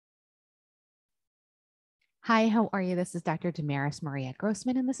Hi, how are you? This is Dr. Damaris Maria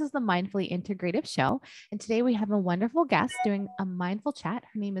Grossman, and this is the Mindfully Integrative Show. And today we have a wonderful guest doing a mindful chat.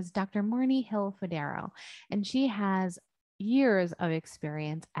 Her name is Dr. Marni Hill Foderaro, and she has years of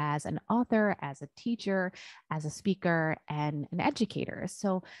experience as an author, as a teacher, as a speaker, and an educator.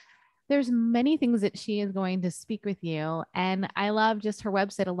 So there's many things that she is going to speak with you. And I love just her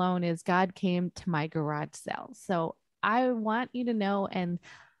website alone is God Came to My Garage Sale. So I want you to know and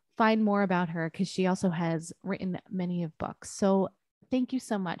find more about her because she also has written many of books. So thank you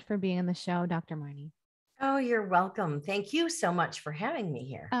so much for being on the show, Dr. Marni. Oh, you're welcome. Thank you so much for having me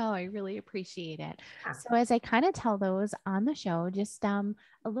here. Oh, I really appreciate it. Yeah. So as I kind of tell those on the show, just a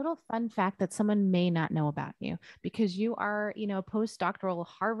little fun fact that someone may not know about you, because you are, postdoctoral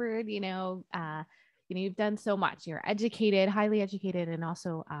Harvard, you've done so much. You're educated, highly educated, and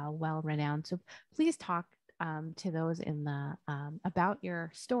also well-renowned. So please talk to those in the about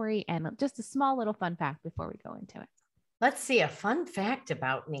your story and just a small little fun fact before we go into it. Let's see, a fun fact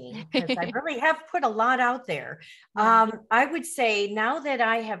about me, because I really have put a lot out there. Yeah. I would say now that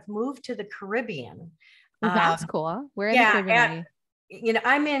I have moved to the Caribbean. Well, that's cool. Where in the Caribbean are you?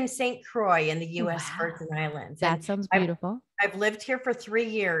 I'm in St. Croix in the U.S. Wow. Virgin Islands. That sounds beautiful. I've lived here for 3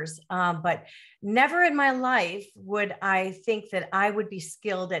 years, but never in my life would I think that I would be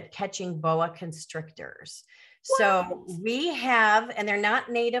skilled at catching boa constrictors. What? So we have, and they're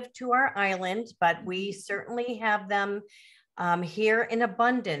not native to our island, but we certainly have them here in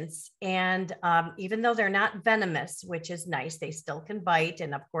abundance. And even though they're not venomous, which is nice, they still can bite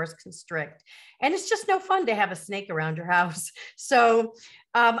and of course constrict. And it's just no fun to have a snake around your house. So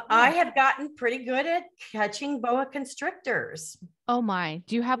I have gotten pretty good at catching boa constrictors. Oh my,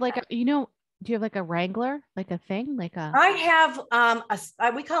 do you have like do you have like a wrangler, like a thing, like a? I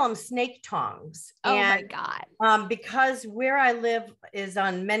have we call them snake tongs. Oh and, my God. Because where I live is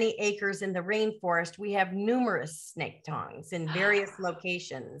on many acres in the rainforest, we have numerous snake tongs in various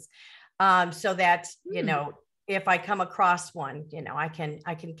locations. So that, if I come across one, I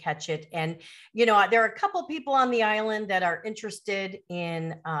can catch it. And, there are a couple people on the island that are interested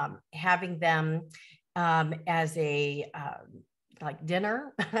in having them as a like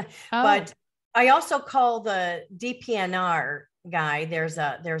dinner, but I also call the DPNR guy.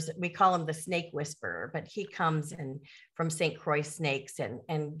 We call him the snake whisperer, but he comes in from St. Croix snakes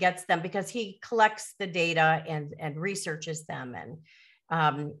and gets them because he collects the data and researches them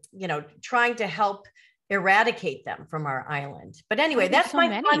and, trying to help eradicate them from our island. But anyway, that's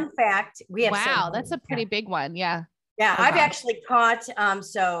my fun fact. We have that's a pretty big one. Yeah. Yeah. I've actually caught,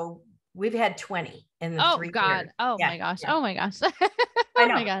 so we've had 20 in the 3 years. Oh my gosh. Yeah. Oh my gosh. I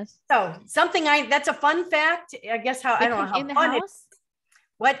know. Oh my gosh. So that's a fun fact. I guess I don't know how in the fun house?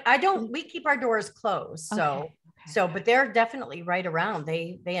 we keep our doors closed. So, but they're definitely right around.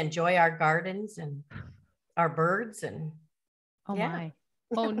 They enjoy our gardens and our birds and my.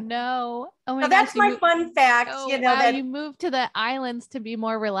 Oh no. Oh my so gosh. That's my fun fact. That you moved to the islands to be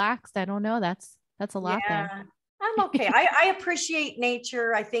more relaxed. I don't know. That's a lot there. I'm okay. I appreciate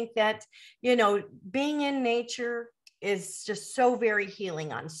nature. I think that, being in nature is just so very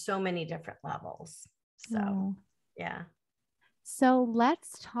healing on so many different levels. So, yeah. So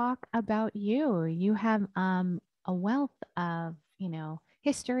let's talk about you. You have a wealth of,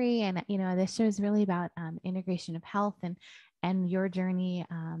 history, and, this show is really about integration of health and your journey,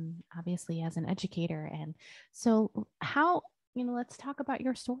 obviously as an educator. And so how, let's talk about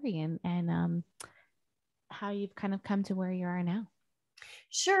your story and how you've kind of come to where you are now.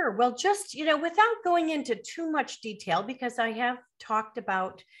 Sure. Well, just, without going into too much detail, because I have talked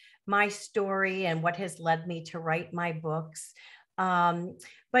about my story and what has led me to write my books.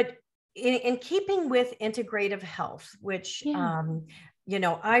 But in keeping with integrative health, which,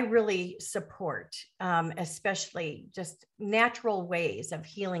 I really support, especially just natural ways of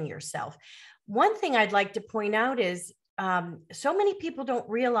healing yourself. One thing I'd like to point out is so many people don't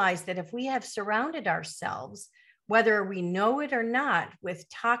realize that if we have surrounded ourselves, whether we know it or not, with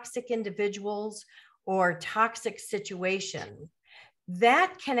toxic individuals or toxic situations,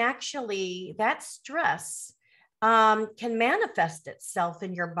 that stress can manifest itself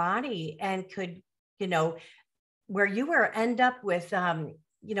in your body and could, where you end up with,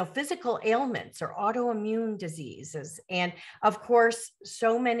 physical ailments or autoimmune diseases. And of course,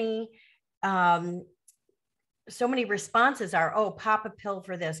 so many responses are, pop a pill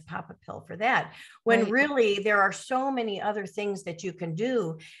for this, pop a pill for that, when really there are so many other things that you can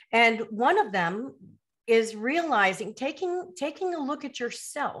do. And one of them is realizing, taking a look at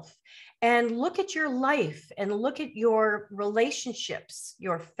yourself and look at your life and look at your relationships,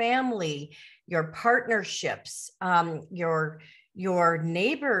 your family, your partnerships, your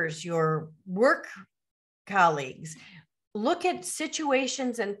neighbors, your work colleagues, look at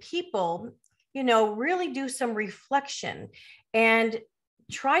situations and people, you know, really do some reflection and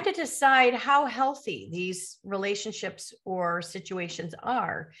try to decide how healthy these relationships or situations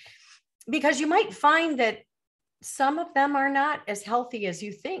are. Because you might find that some of them are not as healthy as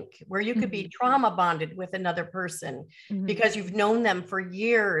you think, where you could be trauma bonded with another person because you've known them for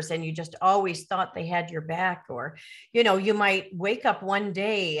years and you just always thought they had your back. Or, you know, you might wake up one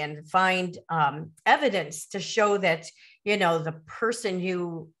day and find evidence to show that, you know, the person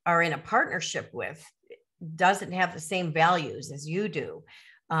you are in a partnership with doesn't have the same values as you do,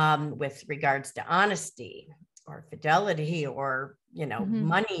 with regards to honesty or fidelity or, you know,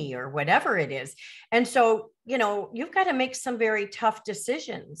 money or whatever it is. And so, you know, you've got to make some very tough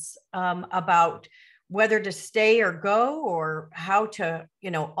decisions about whether to stay or go, or how to,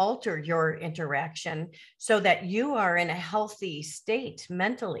 you know, alter your interaction so that you are in a healthy state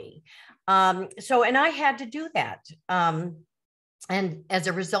mentally. And I had to do that. And as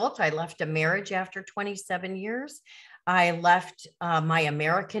a result, I left a marriage after 27 years. I left my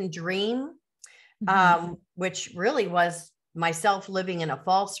American dream, which really was myself living in a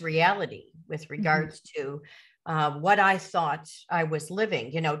false reality with regards to what I thought I was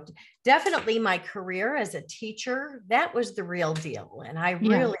living. You know, definitely my career as a teacher, that was the real deal. And I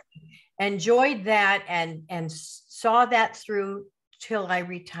really enjoyed that and saw that through till I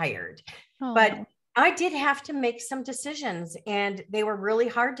retired. But I did have to make some decisions, and they were really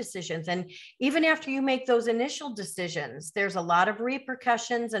hard decisions. And even after you make those initial decisions, there's a lot of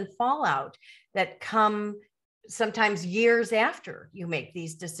repercussions and fallout that come sometimes years after you make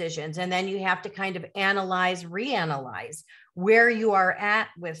these decisions. And then you have to kind of analyze, reanalyze where you are at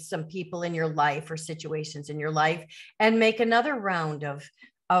with some people in your life or situations in your life, and make another round of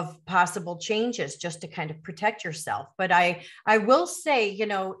possible changes just to kind of protect yourself. But I will say, you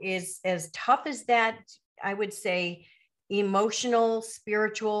know, is as tough as that, I would say, emotional,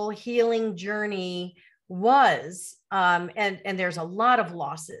 spiritual healing journey was, and there's a lot of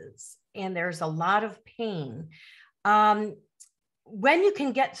losses and there's a lot of pain. When you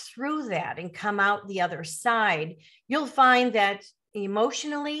can get through that and come out the other side, you'll find that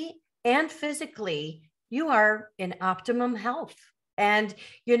emotionally and physically, you are in optimum health. And,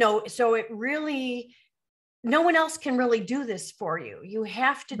 you know, so it really, no one else can really do this for you. You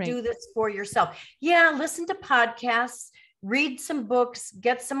have to do this for yourself. Yeah, listen to podcasts, read some books,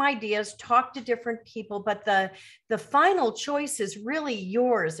 get some ideas, talk to different people, but the final choice is really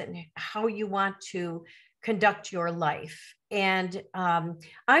yours and how you want to conduct your life. And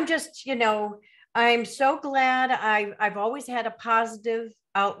I'm just, you know, I'm so glad I've always had a positive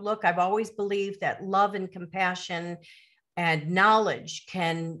outlook. I've always believed that love and compassion and knowledge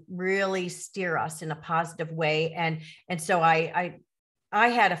can really steer us in a positive way. And so I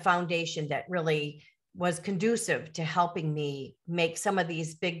had a foundation that really was conducive to helping me make some of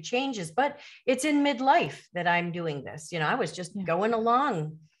these big changes. But it's in midlife that I'm doing this. You know, I was just going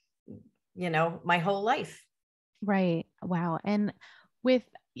along, you know, my whole life. Right. Wow. And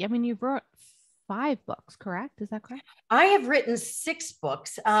you've wrote 5 books, correct? Is that correct? I have written 6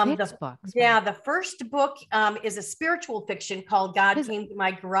 books. 6 books. Yeah. The first book is a spiritual fiction called God Came to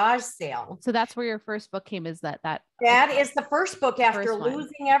My Garage Sale. So that's where your first book came, is that is the first book after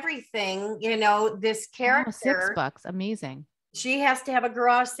losing everything, you know, this character. 6 books. Amazing. She has to have a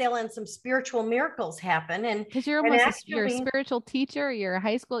garage sale and some spiritual miracles happen. And because you're almost you're a spiritual teacher, you're a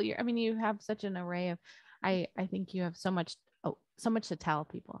high school, you have such an array of, I think you have so much to tell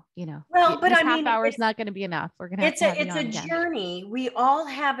people, you know. Well, but I mean, half hour is not going to be enough. We're going to have it's a journey. We all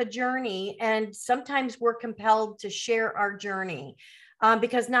have a journey, and sometimes we're compelled to share our journey,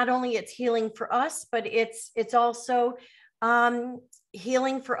 because not only it's healing for us, but it's also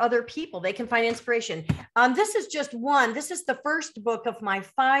healing for other people. They can find inspiration. This is just one. This is the first book of my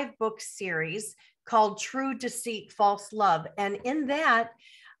 5-book series called True Deceit False Love, and in that,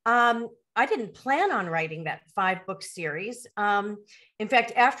 I didn't plan on writing that 5-book series. In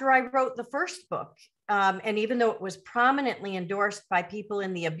fact, after I wrote the first book, and even though it was prominently endorsed by people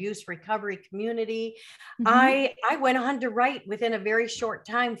in the abuse recovery community, I went on to write within a very short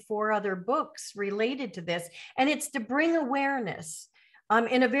time 4 other books related to this. And it's to bring awareness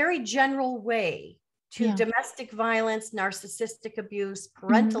in a very general way to domestic violence, narcissistic abuse,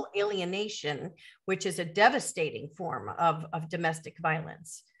 parental alienation, which is a devastating form of domestic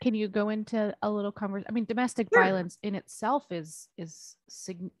violence. Can you go into a little conversation? I mean, domestic violence in itself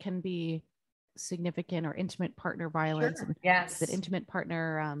can be significant, or intimate partner violence. Sure. Yes. That intimate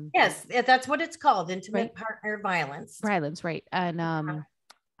partner. Yes, that's what it's called, intimate partner violence. Violence, right. And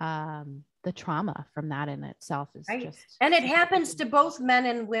the trauma from that in itself is just. And it happens to both men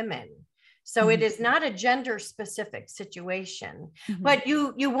and women. So it is not a gender specific situation. But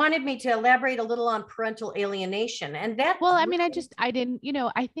you wanted me to elaborate a little on parental alienation, and that. Well, I mean, I didn't,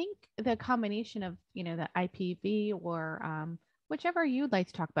 I think the combination of, the IPV or whichever you'd like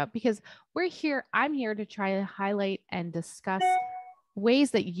to talk about, because I'm here to try to highlight and discuss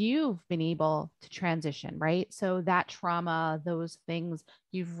ways that you've been able to transition, right? So that trauma, those things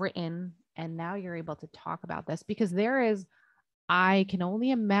you've written, and now you're able to talk about this, because I can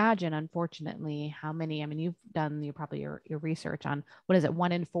only imagine, unfortunately, how many, I mean, you've done your research on, what is it,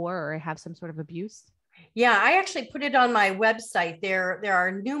 1 in 4 or have some sort of abuse? Yeah, I actually put it on my website. There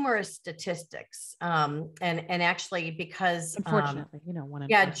are numerous statistics. And actually, because unfortunately, 1 in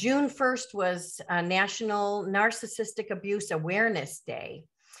 4. June 1st was National Narcissistic Abuse Awareness Day.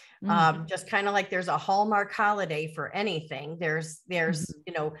 Just kind of like there's a Hallmark holiday for anything. There's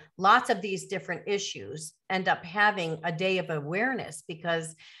lots of these different issues end up having a day of awareness,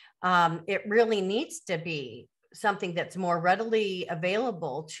 because it really needs to be something that's more readily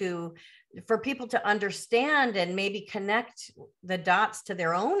available for people to understand and maybe connect the dots to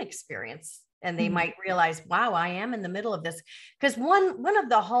their own experience. And they might realize, wow, I am in the middle of this. Because one of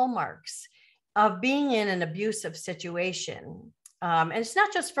the hallmarks of being in an abusive situation, and it's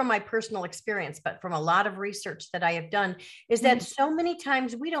not just from my personal experience, but from a lot of research that I have done, is that so many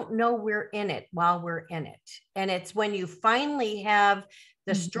times we don't know we're in it while we're in it. And it's when you finally have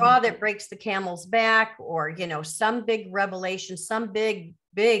the straw that breaks the camel's back, or, some big revelation, some big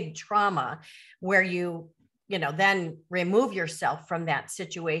trauma, where you then remove yourself from that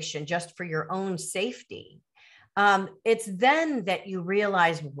situation just for your own safety. It's then that you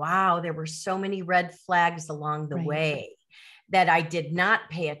realize, wow, there were so many red flags along the way that I did not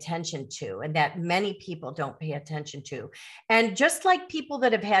pay attention to, and that many people don't pay attention to. And just like people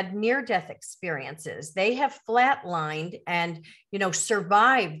that have had near-death experiences, they have flatlined and,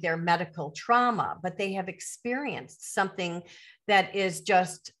 survived their medical trauma, but they have experienced something that is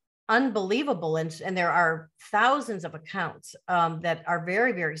just unbelievable. And there are thousands of accounts that are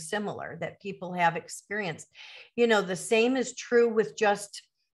very, very similar that people have experienced. The same is true with just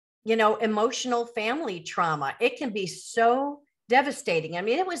emotional family trauma. It can be so devastating. I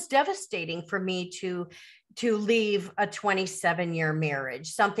mean, it was devastating for me to leave a 27-year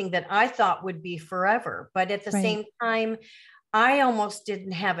marriage, something that I thought would be forever. But at the same time, I almost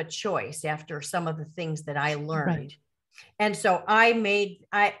didn't have a choice after some of the things that I learned. And so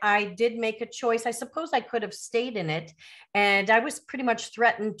I did make a choice. I suppose I could have stayed in it, and I was pretty much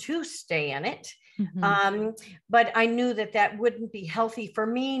threatened to stay in it. But I knew that wouldn't be healthy for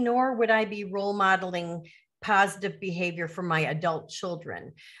me, nor would I be role modeling positive behavior for my adult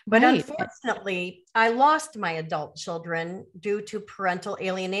children. But unfortunately, I lost my adult children due to parental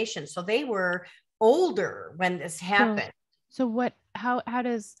alienation. So they were older when this happened. So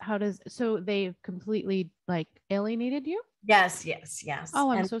so they completely alienated you? Yes.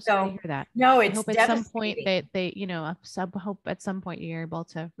 Oh, I'm so sorry to hear that. No, it's I hope at some point hope at some point you're able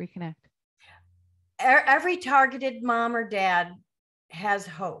to reconnect. Every targeted mom or dad has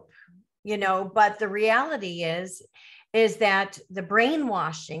hope, but the reality is that the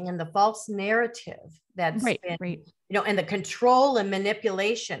brainwashing and the false narrative that's been, and the control and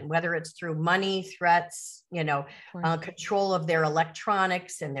manipulation, whether it's through money, threats, control of their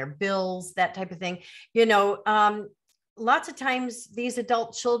electronics and their bills, that type of thing, lots of times these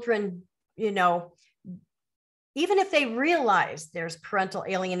adult children, even if they realize there's parental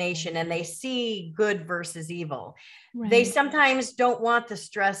alienation and they see good versus evil, they sometimes don't want the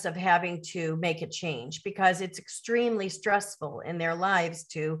stress of having to make a change, because it's extremely stressful in their lives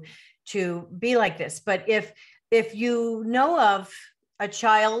to be like this. But if you know of a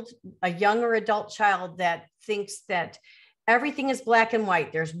child, a young or adult child, that thinks that everything is black and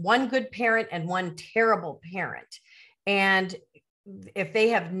white, there's one good parent and one terrible parent, and if they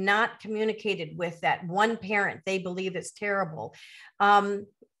have not communicated with that one parent they believe is terrible,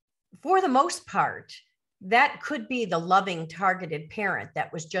 for the most part, that could be the loving targeted parent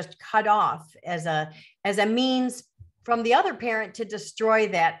that was just cut off as a means from the other parent to destroy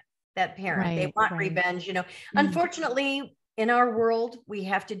that parent. They want revenge. Unfortunately, in our world, we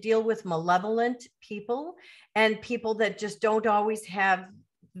have to deal with malevolent people and people that just don't always have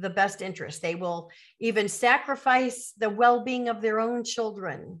the best interest. They will even sacrifice the well-being of their own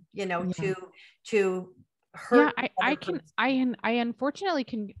children, to hurt. I unfortunately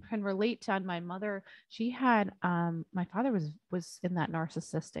can relate to my mother. She had, my father was in that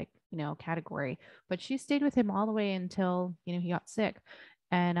narcissistic, category, but she stayed with him all the way until, he got sick.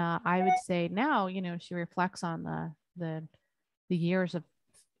 And, I would say now, she reflects on the years of,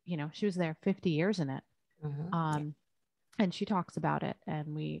 she was there 50 years in it. and she talks about it,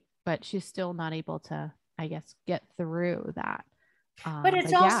 but she's still not able to, I guess, get through that. But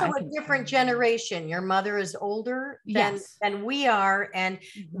it's But yeah, also I a can. different generation. Your mother is older Yes. than we are. And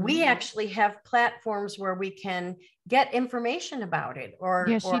we Mhm. actually have platforms where we can get information about it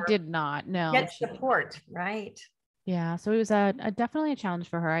Yeah, or she did not. No, get she did not. support. Right. Yeah. So it was a definitely a challenge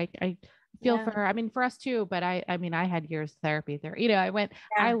for her. I feel Yeah. for her. I mean, for us too, but I mean, I had years of therapy there. I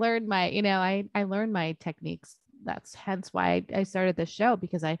Yeah. learned I learned my techniques. That's hence why I started this show,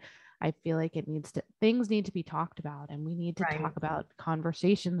 because I feel like things need to be talked about, and we need to Right. talk about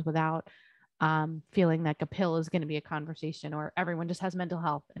conversations without feeling like a pill is going to be a conversation, or everyone just has mental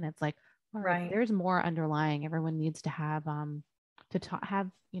health. And it's like, all right, Right. there's more underlying. Everyone needs to have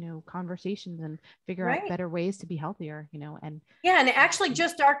have conversations and figure out Right. better ways to be healthier, and Yeah. And actually,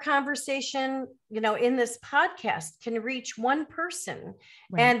 just our conversation, in this podcast can reach one person,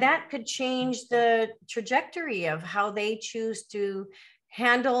 right, and that could change the trajectory of how they choose to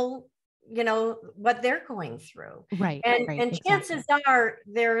handle, what they're going through. right, right, And exactly. chances are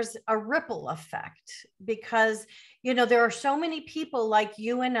there's a ripple effect because, there are so many people like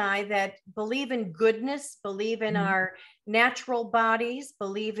you and I that believe in goodness, believe in Mhm. our natural bodies,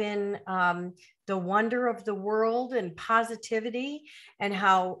 believe in, the wonder of the world and positivity, and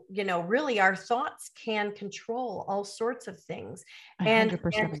how really our thoughts can control all sorts of things. I and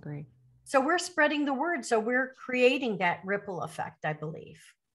 100% and agree. so we're spreading the word, so we're creating that ripple effect, I believe.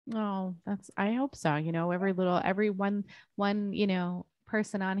 Oh, I hope so. Every one,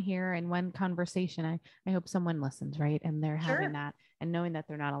 person on here and one conversation, I hope someone listens, right? And they're having Sure. that and knowing that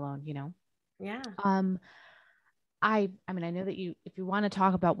they're not alone. Yeah. Um, I mean, I know that if you want to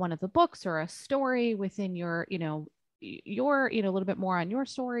talk about one of the books or a story within a little bit more on your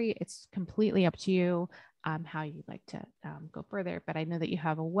story, it's completely up to you, how you'd like to go further. But I know that you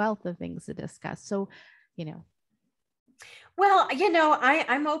have a wealth of things to discuss. So, you know, Well,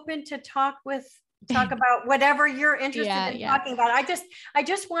 I'm open to talk about whatever you're interested yeah, in yeah, talking about. I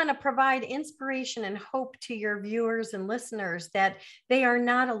just want to provide inspiration and hope to your viewers and listeners that they are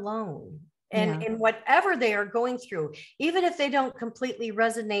not alone. And yeah, in whatever they are going through, even if they don't completely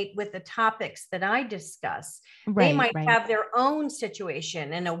resonate with the topics that I discuss, they right, might right. have their own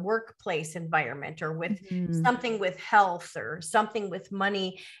situation in a workplace environment or with Mhm. something with health or something with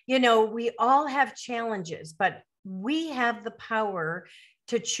money. We all have challenges, but we have the power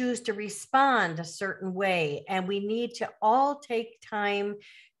to choose to respond a certain way. And we need to all take time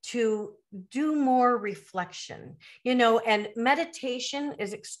to do more reflection, and meditation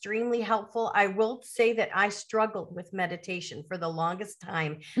is extremely helpful. I will say that I struggled with meditation for the longest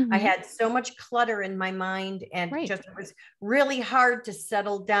time. I Mhm. had so much clutter in my mind, and Right. just it was really hard to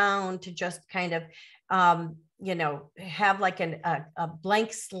settle down to just kind of, have like a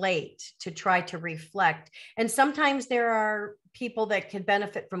blank slate to try to reflect. And sometimes there are people that can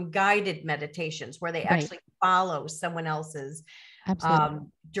benefit from guided meditations where they Right. actually follow someone else's Absolutely.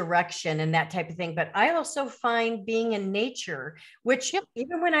 direction and that type of thing. But I also find being in nature, which Yep.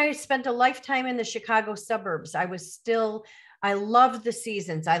 even when I spent a lifetime in the Chicago suburbs, I loved the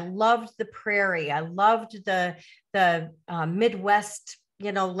seasons. I loved the prairie. I loved the Midwest,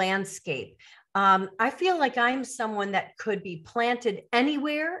 landscape. I feel like I'm someone that could be planted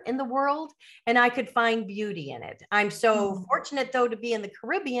anywhere in the world and I could find beauty in it. I'm so Oh, fortunate, though, to be in the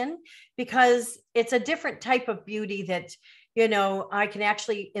Caribbean because it's a different type of beauty that, I can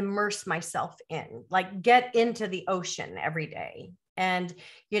actually immerse myself in, like get into the ocean every day and,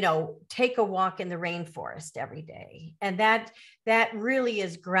 take a walk in the rainforest every day. And that really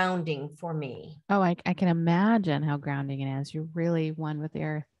is grounding for me. oh, I can imagine how grounding it is. You're really one with the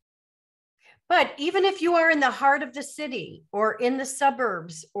earth. But even if you are in the heart of the city or in the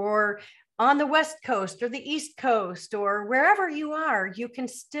suburbs or on the West Coast or the East Coast or wherever you are, you can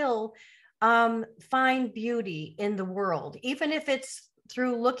still find beauty in the world, even if it's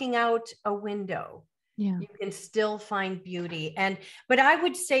through looking out a window. Yeah. You can still find beauty. But I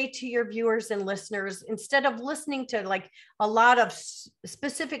would say to your viewers and listeners, instead of listening to like a lot of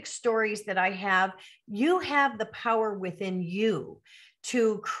specific stories that I have, you have the power within you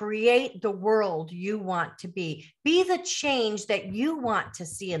to create the world you want to be. Be the change that you want to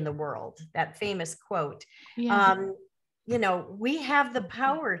see in the world. That famous quote. Yeah. We have the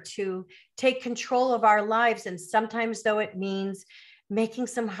power to take control of our lives. And sometimes, though, it means making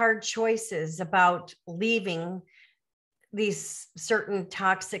some hard choices about leaving these certain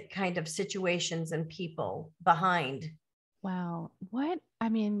toxic kind of situations and people behind. Wow. I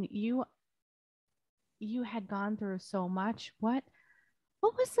mean, you had gone through so much. What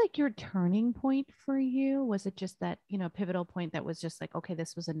was like your turning point for you? Was it just that, pivotal point that was just like, okay,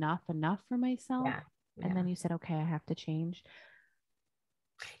 this was enough for myself? Yeah. And then you said, okay, I have to change.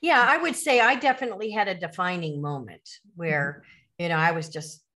 Yeah, I would say I definitely had a defining moment where, I was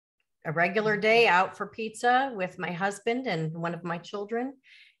just a regular day out for pizza with my husband and one of my children.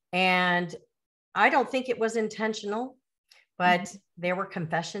 And I don't think it was intentional, but there were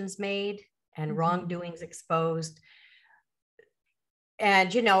confessions made and wrongdoings exposed.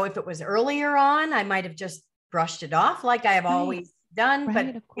 And, if it was earlier on, I might have just brushed it off like I have always done.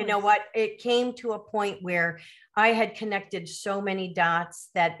 But you know what? It came to a point where I had connected so many dots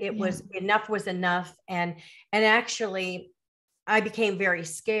that it was enough. And actually, I became very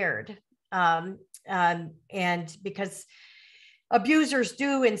scared. And because abusers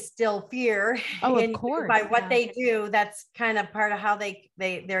do instill fear of course, by what they do. That's kind of part of how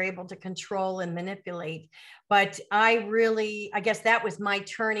they're able to control and manipulate. But I guess that was my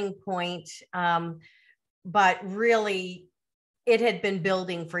turning point. But really, it had been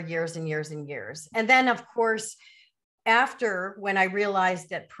building for years and years and years. And then, of course, when I realized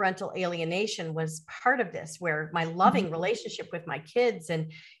that parental alienation was part of this, where my loving relationship with my kids,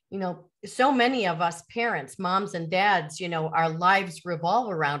 and so many of us parents, moms and dads, our lives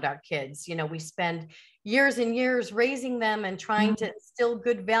revolve around our kids. We spend years and years raising them and trying to instill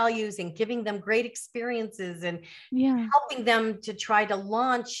good values and giving them great experiences and helping them to try to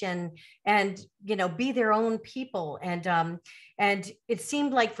launch and be their own people. And it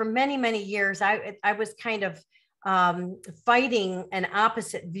seemed like for many, many years, I was kind of fighting an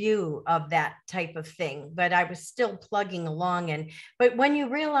opposite view of that type of thing, but I was still plugging along. But when you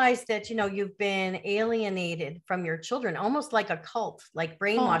realize that, you've been alienated from your children, almost like a cult, like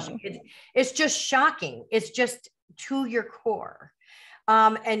brainwashing, it's just shocking. It's just to your core.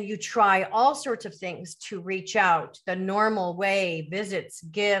 And you try all sorts of things to reach out the normal way, visits,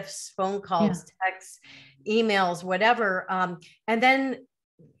 gifts, phone calls, texts, emails, whatever. And then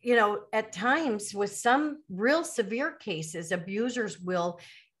at times with some real severe cases, abusers will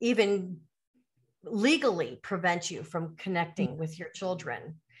even legally prevent you from connecting with your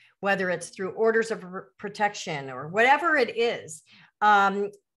children, whether it's through orders of protection or whatever it is,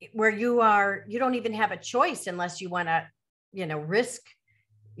 where you don't even have a choice unless you want to, risk,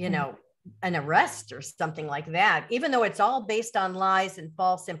 an arrest or something like that, even though it's all based on lies and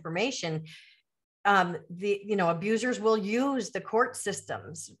false information. Abusers will use the court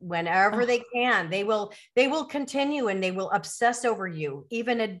systems whenever they can. They will continue, and they will obsess over you.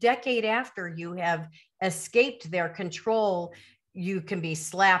 Even a decade after you have escaped their control, you can be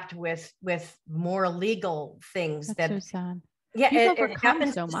slapped with more legal things. That's so sad. Yeah, it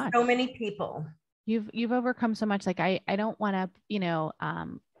happens so much. So many people. You've overcome so much. Like I don't want to,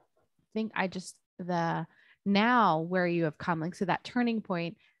 think now where you have come, like, so that turning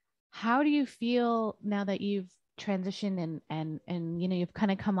point. How do you feel now that you've transitioned and you've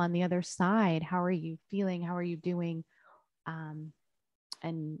kind of come on the other side? How are you feeling? How are you doing?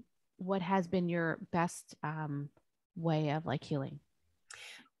 And what has been your best way of healing?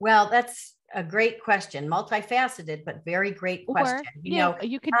 Well, that's a great question. Multifaceted, but very great question.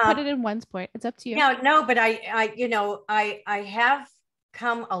 You could put it in one point. It's up to you. No, but I have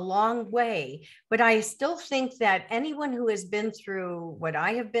come a long way, but I still think that anyone who has been through what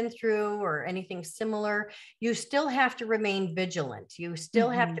I have been through or anything similar, you still have to remain vigilant. You still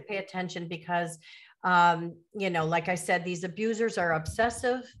have to pay attention because, like I said, these abusers are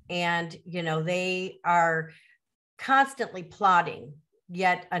obsessive and, they are constantly plotting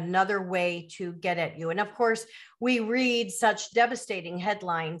yet another way to get at you. And of course, we read such devastating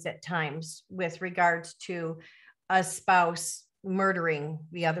headlines at times with regards to a spouse murdering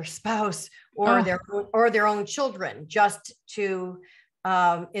the other spouse or their own children, just to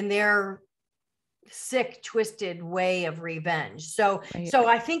in their sick, twisted way of revenge. So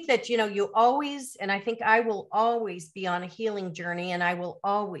I think that you always, and I think I will always be on a healing journey, and I will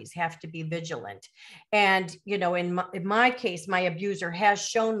always have to be vigilant. And in my case, my abuser has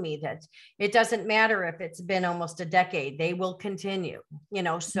shown me that it doesn't matter if it's been almost a decade, they will continue.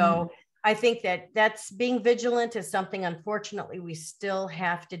 So I think that's being vigilant is something, unfortunately, we still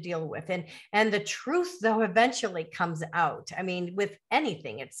have to deal with. And the truth, though, eventually comes out. I mean, with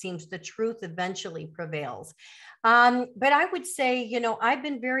anything, it seems the truth eventually prevails. But I would say, I've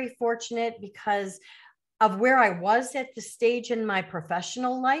been very fortunate because of where I was at the stage in my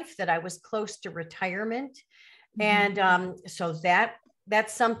professional life, that I was close to retirement. And so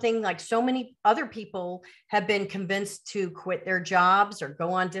that's something, like so many other people have been convinced to quit their jobs or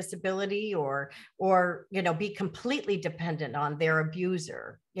go on disability or be completely dependent on their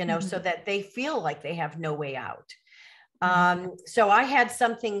abuser, so that they feel like they have no way out. So I had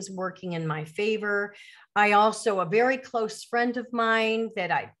some things working in my favor. I also, a very close friend of mine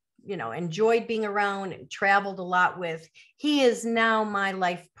that I enjoyed being around and traveled a lot with. He is now my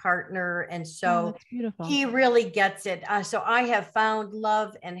life partner. And so that's beautiful. he really gets it. So I have found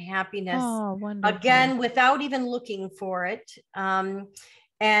love and happiness wonderful. without even looking for it.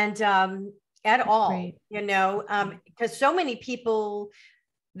 At all, great. Because so many people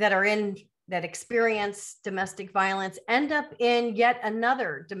that experience domestic violence end up in yet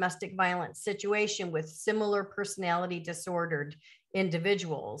another domestic violence situation with similar personality disordered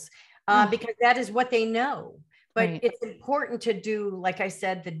individuals, because that is what they know. But it's important to do, like I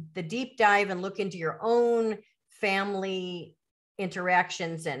said, the deep dive and look into your own family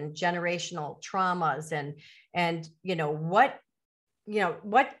interactions and generational traumas and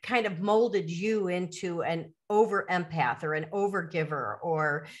what kind of molded you into an over empath or an over giver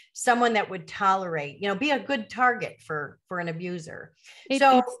or someone that would tolerate, be a good target for an abuser.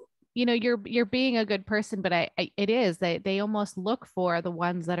 You're being a good person, but it is they almost look for the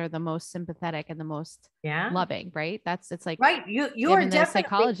ones that are the most sympathetic and the most loving, right? It's like, right. You are the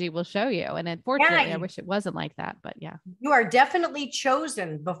psychology will show you. And unfortunately, I wish it wasn't like that, but you are definitely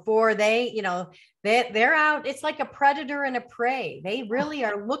chosen before they're out. It's like a predator and a prey. They really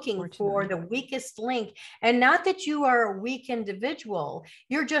are looking for the weakest link. And not that you are a weak individual.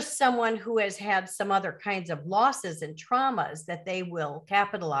 You're just someone who has had some other kinds of losses and traumas that they will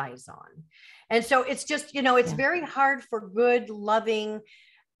capitalize on. And so it's just, it's very hard for good, loving,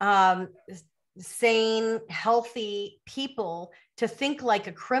 sane, healthy people to think like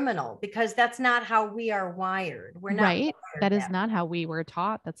a criminal, because that's not how we are wired. We're not right. That is not how we were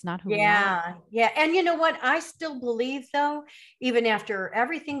taught. That's not who we are. Yeah. And you know what? I still believe, though, even after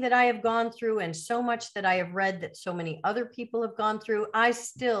everything that I have gone through and so much that I have read that so many other people have gone through, I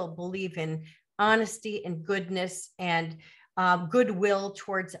still believe in honesty and goodness and goodwill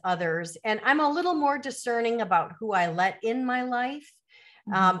towards others. And I'm a little more discerning about who I let in my life.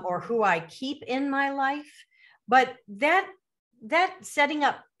 Or who I keep in my life. But that setting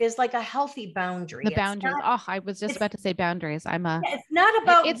up is like a healthy boundary. The boundaries. I was just about to say boundaries. It's not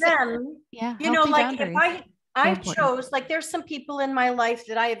about them. Like boundaries. If I chose, like there's some people in my life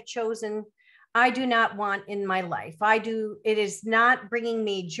that I have chosen I do not want in my life. It is not bringing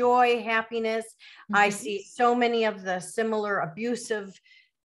me joy, happiness. I see so many of the similar abusive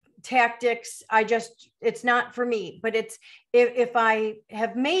tactics. It's not for me. But if I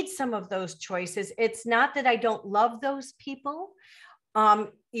have made some of those choices, it's not that I don't love those people,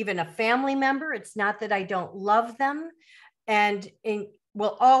 even a family member. It's not that I don't love them, and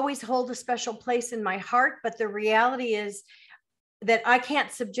will always hold a special place in my heart. But the reality is that I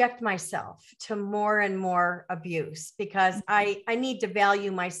can't subject myself to more and more abuse, because I need to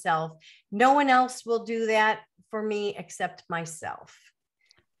value myself. No one else will do that for me except myself.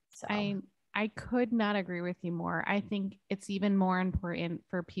 So I could not agree with you more. I think it's even more important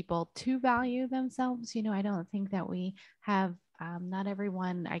for people to value themselves. I don't think that we have, not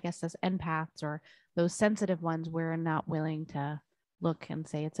everyone, I guess, as empaths or those sensitive ones, we're not willing to look and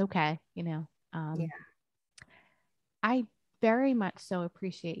say, it's okay. I very much so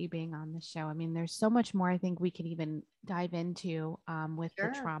appreciate you being on the show. I mean, there's so much more I think we can even dive into with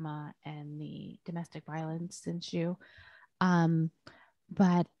the trauma and the domestic violence issue.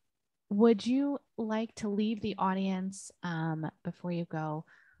 But would you like to leave the audience before you go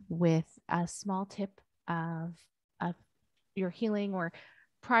with a small tip of your healing, or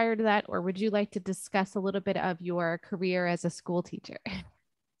prior to that, or would you like to discuss a little bit of your career as a school teacher?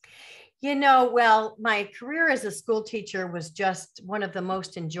 Well, my career as a school teacher was just one of the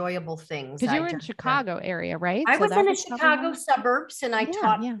most enjoyable things. Because you were in Chicago area, right? I was in the Chicago suburbs, and I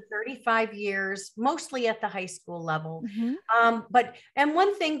taught for 35 years, mostly at the high school level. And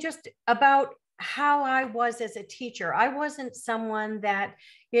one thing just about how I was as a teacher, I wasn't someone that,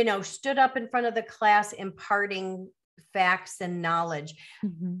 stood up in front of the class imparting facts and knowledge.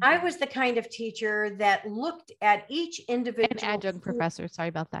 I was the kind of teacher that looked at each individual. An adjunct professor. Sorry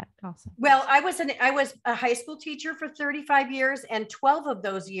about that. Also. Well, I was a high school teacher for 35 years, and 12 of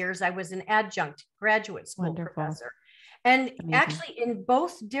those years I was an adjunct graduate school professor. And actually in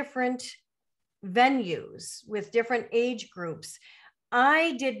both different venues with different age groups,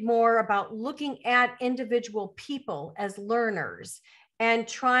 I did more about looking at individual people as learners and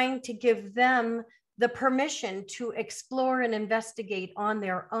trying to give them the permission to explore and investigate on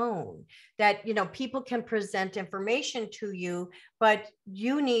their own. That, people can present information to you, but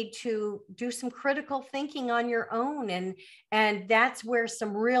you need to do some critical thinking on your own. And that's where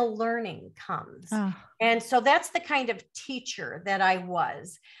some real learning comes. And so that's the kind of teacher that I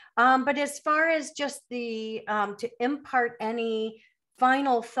was. But as far as just to impart any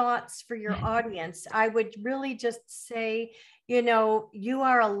final thoughts for your audience, I would really just say, you know, you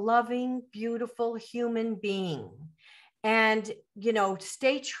are a loving, beautiful human being. And, you know,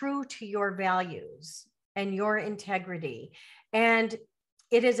 stay true to your values and your integrity. And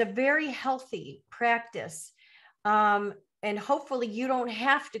it is a very healthy practice. And hopefully you don't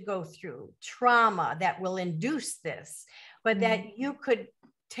have to go through trauma that will induce this, but that you could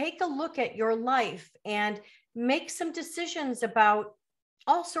take a look at your life and make some decisions about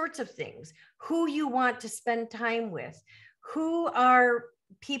all sorts of things, who you want to spend time with, who are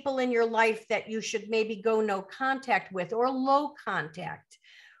people in your life that you should maybe go no contact with or low contact,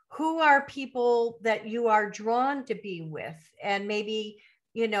 who are people that you are drawn to be with, and maybe,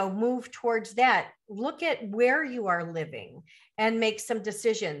 you know, move towards that. Look at where you are living and make some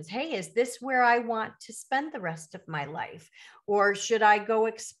decisions. Hey, is this where I want to spend the rest of my life? Or should I go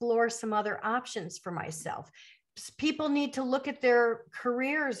explore some other options for myself? People need to look at their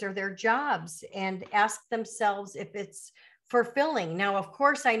careers or their jobs and ask themselves if it's fulfilling. Now, of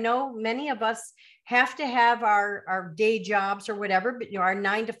course, I know many of us have to have our day jobs or whatever, but, you know, our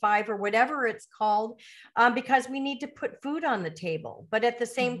 9 to 5 or whatever it's called, because we need to put food on the table. But at the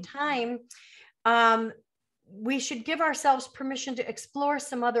same time, we should give ourselves permission to explore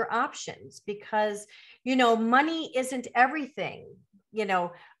some other options, because, you know, money isn't everything. You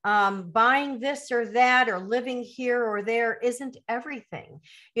know, buying this or that or living here or there isn't everything,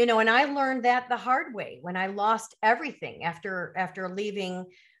 you know. And I learned that the hard way when I lost everything after leaving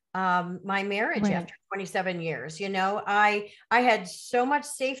my marriage after 27 years. You know, I had so much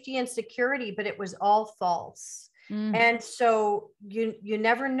safety and security, but it was all false. And so you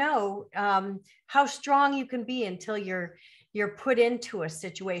never know how strong you can be until you're put into a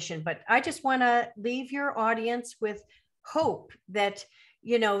situation. But I just want to leave your audience with hope that,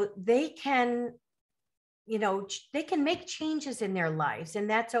 you know, they can make changes in their lives, and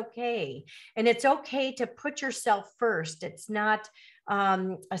that's okay. And it's okay to put yourself first. It's not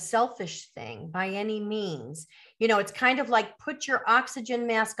a selfish thing by any means. You know, it's kind of like put your oxygen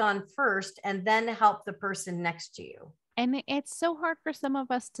mask on first and then help the person next to you. And it's so hard for some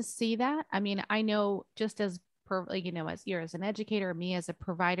of us to see that. I mean, I know just as you know, as you're as an educator, me as a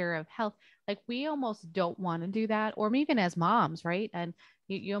provider of health, like we almost don't want to do that, or even as moms, right? And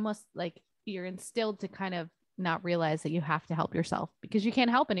you almost like you're instilled to kind of not realize that you have to help yourself, because you can't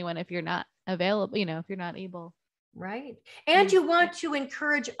help anyone if you're not available, you know, if you're not able. Right. And you want to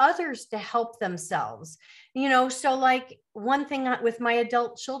encourage others to help themselves, you know. So like one thing with my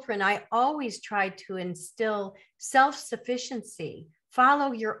adult children, I always try to instill self-sufficiency,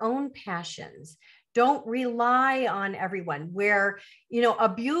 follow your own passions. Don't rely on everyone. Where, you know,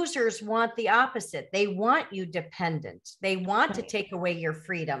 abusers want the opposite. They want you dependent. They want to take away your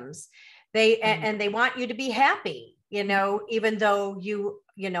freedoms. And they want you to be happy, you know, even though you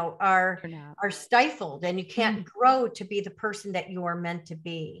know, are stifled and you can't grow to be the person that you are meant to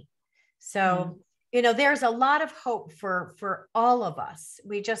be. So, you know, there's a lot of hope for all of us.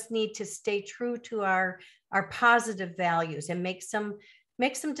 We just need to stay true to our positive values and make some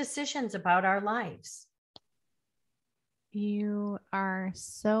decisions about our lives. You are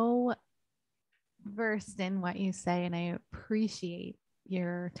so versed in what you say, and I appreciate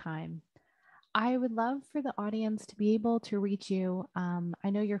your time. I would love for the audience to be able to reach you. I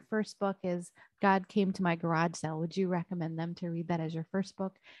know your first book is God Came to My Garage Sale. Would you recommend them to read that as your first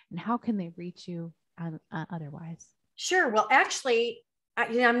book? And how can they reach you otherwise? Sure. Well, actually,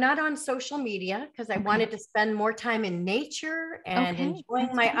 I'm not on social media because I wanted to spend more time in nature and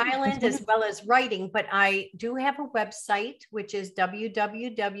enjoying my island as well as writing. But I do have a website, which is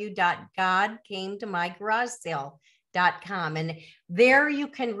www.godcametomygarage.com. And there you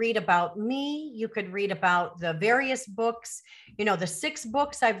can read about me. You could read about the various books, you know, the 6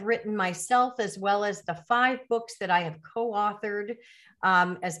 books I've written myself, as well as the 5 books that I have co-authored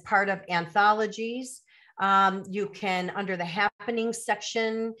as part of anthologies. You can, under the happenings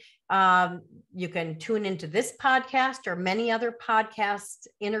section, you can tune into this podcast or many other podcast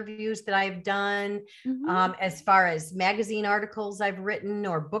interviews that I've done, as far as magazine articles I've written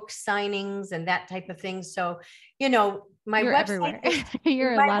or book signings and that type of thing. So, you know, my website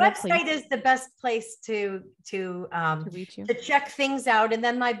is the best place to reach you, to check things out. And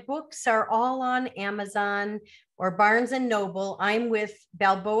then my books are all on Amazon or Barnes and Noble. I'm with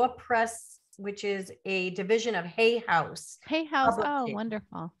Balboa Press, which is a division of Hay House. Hay House. Oh,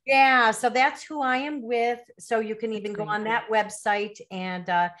 wonderful. Yeah. So that's who I am with. So you can even go on that website and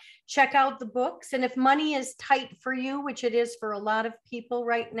check out the books. And if money is tight for you, which it is for a lot of people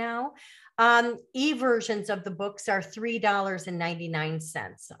right now, e-versions of the books are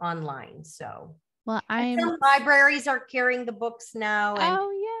 $3.99 online. So, well, some libraries are carrying the books now. And,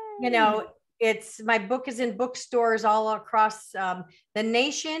 yeah, you know, my book is in bookstores all across the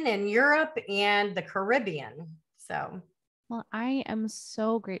nation and Europe and the Caribbean. So. Well, I am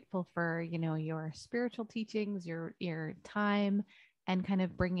so grateful for, your spiritual teachings, your time, and kind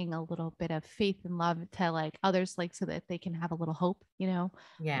of bringing a little bit of faith and love to like others, like so that they can have a little hope,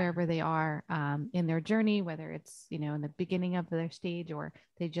 wherever they are in their journey, whether it's, in the beginning of their stage or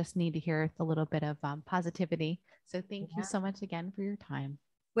they just need to hear a little bit of positivity. So thank you so much again for your time.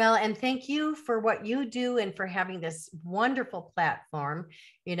 Well, and thank you for what you do and for having this wonderful platform.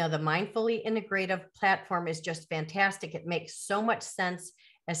 The Mindfully Integrative platform is just fantastic. It makes so much sense,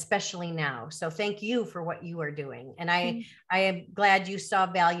 especially now. So thank you for what you are doing. And I am glad you saw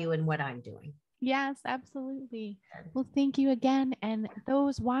value in what I'm doing. Yes, absolutely. Well, thank you again. And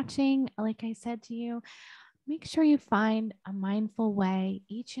those watching, like I said to you, make sure you find a mindful way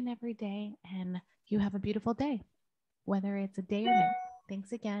each and every day, and you have a beautiful day, whether it's a day or night.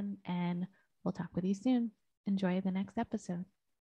 Thanks again, and we'll talk with you soon. Enjoy the next episode.